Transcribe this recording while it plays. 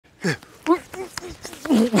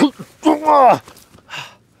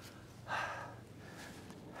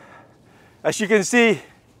As you can see,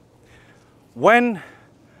 when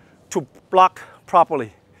to block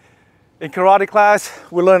properly. In karate class,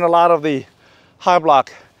 we learn a lot of the high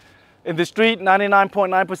block. In the street,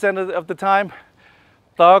 99.9% of the time,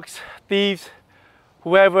 thugs, thieves,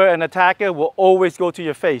 whoever, an attacker will always go to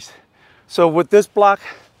your face. So with this block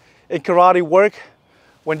in karate work,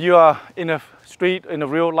 when you are in a street, in a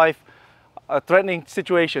real life threatening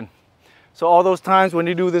situation. So all those times when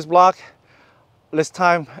you do this block, this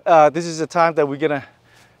is the time that we're gonna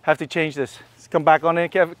have to change this. Let's come back on in,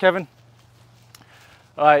 Kevin.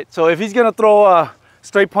 All right, so if he's gonna throw a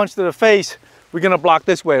straight punch to the face, we're gonna block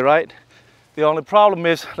this way, right? The only problem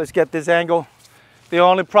is, let's get this angle. The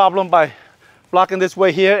only problem by blocking this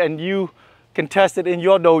way here, and you can test it in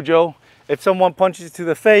your dojo, if someone punches to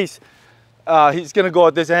the face, he's gonna go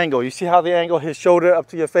at this angle. You see how the angle, his shoulder up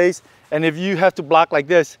to your face? And if you have to block like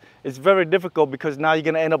this, it's very difficult because now you're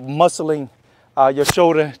gonna end up muscling your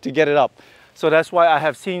shoulder to get it up. So that's why I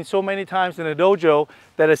have seen so many times in a dojo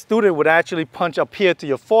that a student would actually punch up here to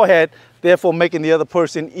your forehead, therefore making the other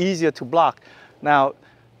person easier to block. Now,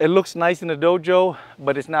 it looks nice in the dojo,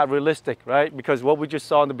 but it's not realistic, right? Because what we just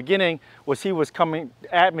saw in the beginning was he was coming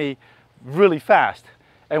at me really fast.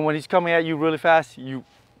 And when he's coming at you really fast, you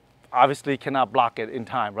obviously cannot block it in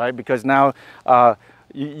time, right? Because now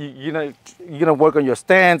you're gonna work on your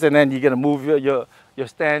stance, and then you're gonna move your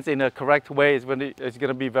stance in a correct way. It's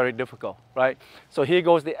gonna be very difficult, right? So here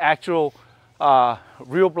goes the actual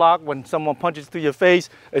real block. When someone punches to your face,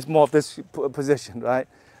 it's more of this position, right?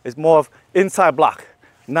 It's more of inside block,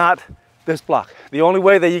 not this block. The only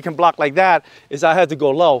way that you can block like that is I had to go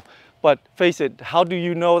low. But face it, how do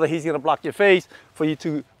you know that he's gonna block your face for you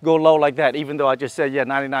to go low like that? Even though I just said, yeah,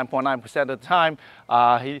 99.9% of the time,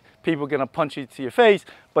 people are gonna punch you to your face.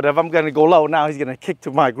 But if I'm gonna go low, now he's gonna kick to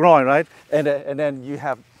my groin, right? And then you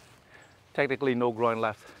have technically no groin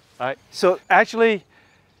left, right? So actually,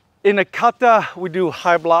 in a kata, we do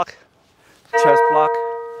high block, chest block,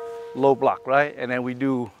 low block, right? And then we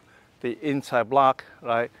do the inside block,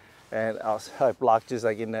 right? And outside block, just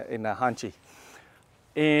like in the hanchi.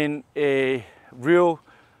 In a real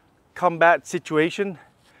combat situation,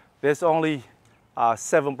 there's only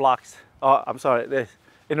 7 blocks. I'm sorry,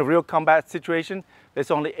 in a real combat situation,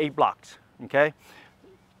 there's only 8 blocks, okay?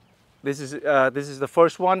 This is the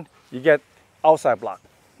first one. You get outside block,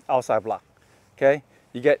 okay?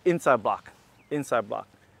 You get inside block,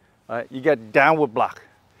 right? You get downward block,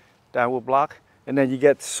 and then you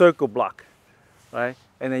get circle block, right?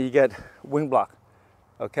 And then you get wing block,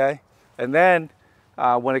 okay? And then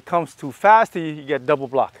when it comes to faster, you get double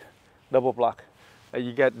block.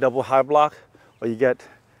 You get double high block, or you get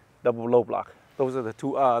double low block. Those are the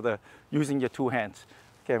two, using your 2 hands.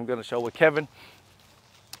 Okay, I'm gonna show with Kevin.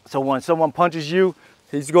 So when someone punches you,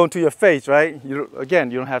 he's going to your face, right? Again,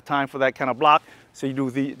 you don't have time for that kind of block, so you do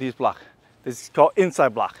these block. This is called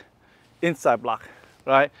inside block,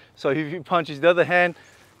 right? So if he punches the other hand,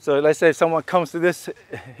 so let's say if someone comes to this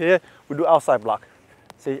here, we do outside block.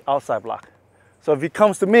 See, outside block. So if he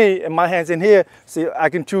comes to me and my hand's in here, see, I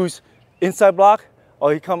can choose inside block,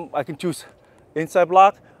 or I can choose inside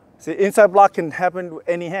block. See, inside block can happen with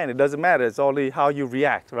any hand. It doesn't matter. It's only how you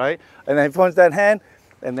react, right? And then he punches that hand,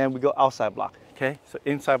 and then we go outside block, okay? So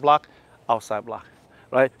inside block, outside block,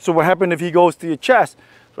 right? So what happens if he goes to your chest,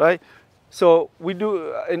 right? So we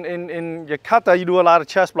do, in your kata, you do a lot of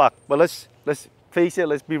chest block, but let's face it,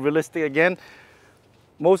 let's be realistic again.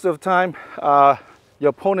 Most of the time, your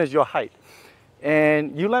opponent is your height.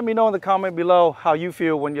 And you let me know in the comment below how you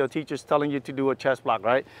feel when your teacher's telling you to do a chest block,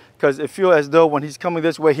 right? Because it feels as though when he's coming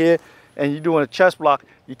this way here and you're doing a chest block,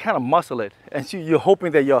 you kind of muscle it. And so you're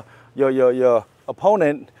hoping that your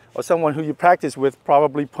opponent or someone who you practice with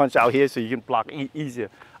probably punch out here so you can block easier.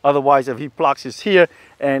 Otherwise, if he blocks his here,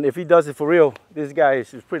 and if he does it for real, this guy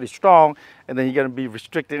is pretty strong, and then you're gonna be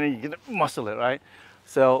restricted and you're gonna muscle it, right?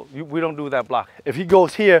 So we don't do that block. If he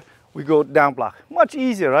goes here, we go down block. Much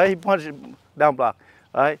easier, right? He punches down block,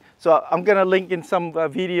 right? So I'm gonna link in some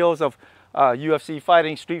videos of UFC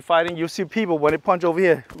fighting, street fighting. You'll see people, when they punch over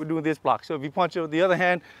here, we do this block. So if you punch over the other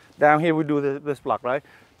hand, down here we do this block, right?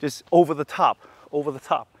 Just over the top,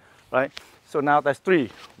 right? So now that's 3.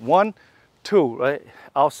 1, 2, right?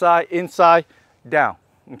 Outside, inside, down,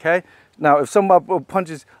 okay? Now if somebody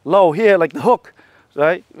punches low here, like the hook,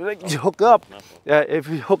 right? You hook up. Yeah, if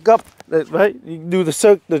you hook up, right? You do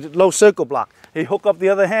the low circle block. You hook up the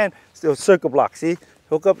other hand, still circle block. See?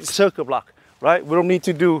 Hook up, circle block, right? We don't need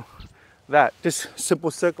to do that. Just simple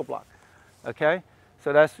circle block. Okay?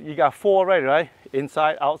 So that's, you got 4 already, right?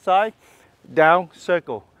 Inside, outside, down,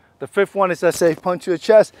 circle. The fifth one is, let's say, punch your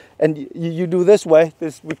chest, and you do this way.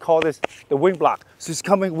 This, we call this the wing block. So he's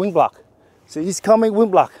coming wing block. So he's coming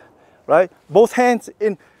wing block, right? Both hands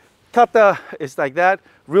in kata is like that.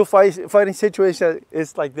 Real fighting situation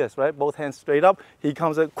is like this, right? Both hands straight up. He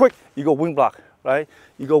comes in quick, you go wing block, right?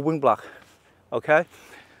 You go wing block, okay?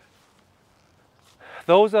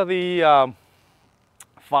 Those are the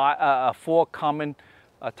four common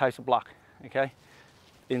types of block, okay?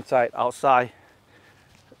 Inside, outside,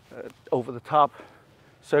 over the top,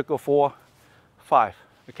 circle 4, 5,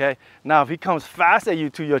 okay? Now if he comes fast at you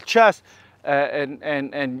to your chest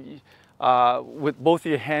with both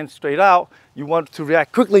your hands straight out, you want to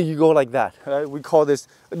react quickly, you go like that, right? We call this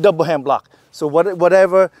a double hand block. So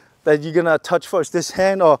whatever that you're gonna touch first, this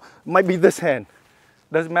hand or might be this hand,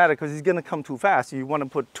 doesn't matter because he's gonna come too fast. You wanna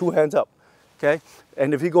put 2 hands up, okay?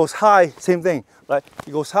 And if he goes high, same thing, right?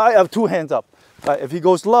 He goes high, I have 2 hands up. Right? If he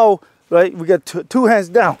goes low, right, we get two hands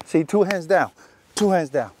down. See, 2 hands down, 2 hands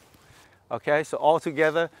down. Okay, so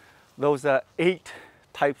altogether, those are 8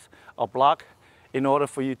 types of block in order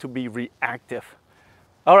for you to be reactive.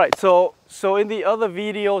 All right, so in the other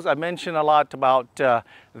videos, I mentioned a lot about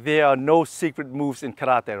there are no secret moves in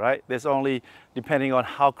karate, right? There's only depending on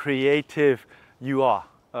how creative you are.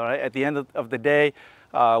 All right, at the end of the day,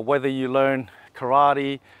 whether you learn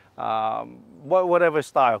karate, whatever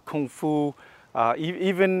style, kung fu,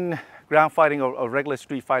 even ground fighting or regular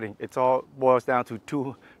street fighting, it's all boils down to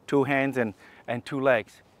two hands and 2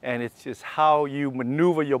 legs. And it's just how you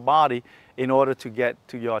maneuver your body in order to get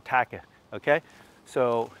to your attacker, okay?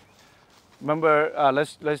 So remember,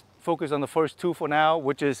 let's focus on the first 2 for now,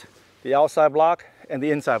 which is the outside block and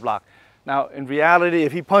the inside block. Now, in reality,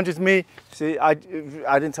 if he punches me, see, I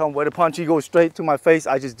didn't tell him where to punch. He goes straight to my face.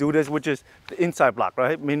 I just do this, which is the inside block,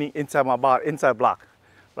 right? Meaning inside my body, inside block,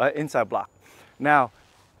 right? Inside block. Now,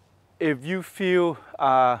 if you feel,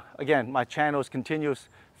 again, my channel is continuous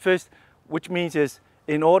fist, which means is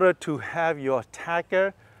in order to have your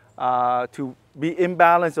attacker to be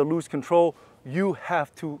imbalanced or lose control, you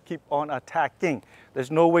have to keep on attacking.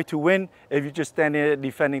 There's no way to win if you just stand there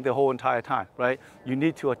defending the whole entire time, right? You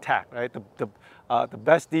need to attack, right? The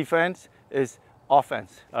best defense is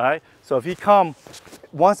offense, all right? So if he come,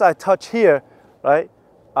 once I touch here, right,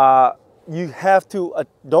 you have to,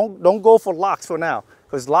 don't go for locks for now.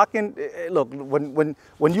 Because locking, look,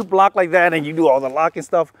 when you block like that and you do all the locking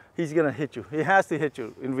stuff, he's gonna hit you. He has to hit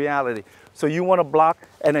you in reality. So you wanna block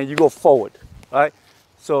and then you go forward, right?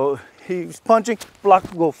 So he's punching, block,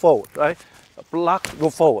 go forward, right? Block, go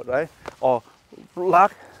forward, right? Or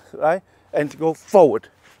block, right? And go forward,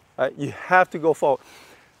 right? You have to go forward.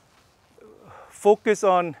 Focus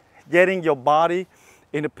on getting your body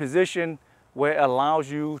in a position where it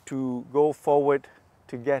allows you to go forward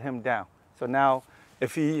to get him down. So now,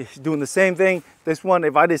 if he's doing the same thing, this one,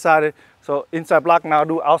 if I decided, so inside block, now I'll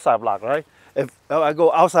do outside block, right? If I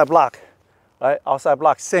go outside block, right? Outside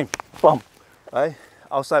block, same, bump, right?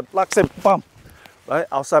 Outside block, same, bump, right?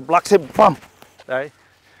 Outside block, same, bump, right?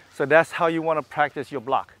 So that's how you want to practice your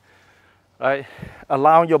block, right?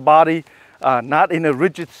 Allowing your body not in a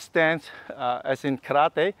rigid stance as in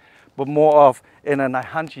karate, but more of in a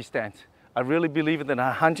naihanchi stance. I really believe in the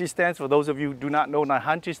naihanchi stance. For those of you who do not know,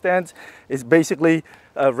 naihanchi stance is basically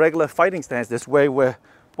a regular fighting stance, this way where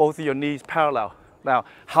both of your knees parallel. Now,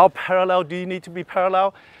 how parallel do you need to be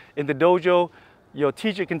parallel? In the dojo, your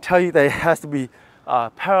teacher can tell you that it has to be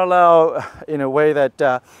parallel in a way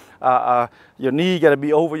that your knee got to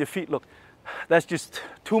be over your feet. Look, that's just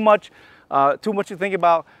too much to think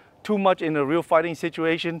about, too much in a real fighting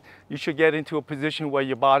situation. You should get into a position where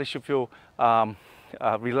your body should feel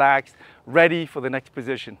relaxed, ready for the next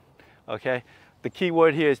position, okay? The key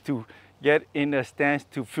word here is to get in a stance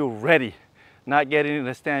to feel ready, not getting in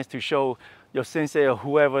a stance to show your sensei or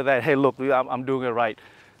whoever that, hey, look, I'm doing it right.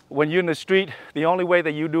 When you're in the street, the only way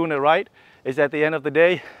that you're doing it right is at the end of the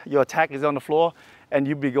day, your attack is on the floor and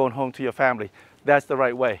you be going home to your family. That's the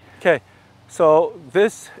right way. Okay, so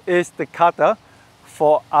this is the kata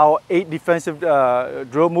for our 8 defensive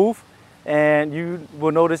drill move. And you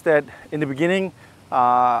will notice that in the beginning,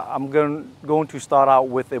 I'm going to start out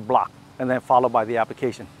with a block and then followed by the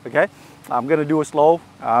application, okay? I'm gonna do it slow.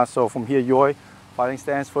 So from here, yoi, fighting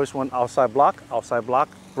stance, first one, outside block,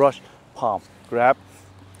 brush, palm, grab,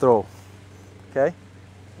 throw, okay?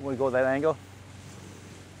 We go that angle.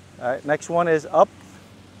 All right, next one is up,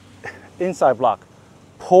 inside block,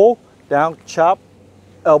 pull, down, chop,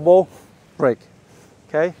 elbow, break,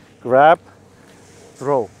 okay? Grab,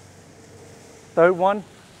 throw. Third one,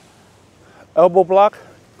 elbow block,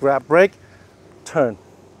 grab, break, turn,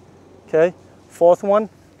 okay? Fourth one,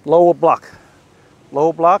 lower block,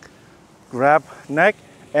 grab, neck,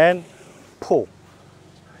 and pull.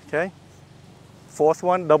 Okay. Fourth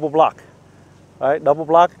one, double block. All right, double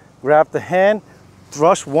block, grab the hand,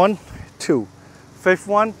 thrust 1, 2. Fifth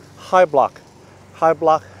one, high block. High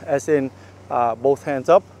block as in both hands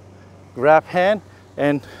up, grab hand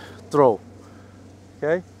and throw.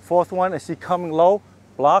 Okay. Fourth one, as he coming low,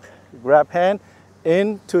 block, grab hand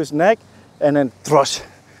into his neck and then thrust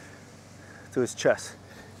to his chest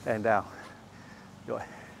and down. Go ahead.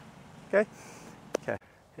 Okay. Okay.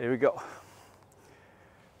 Here we go.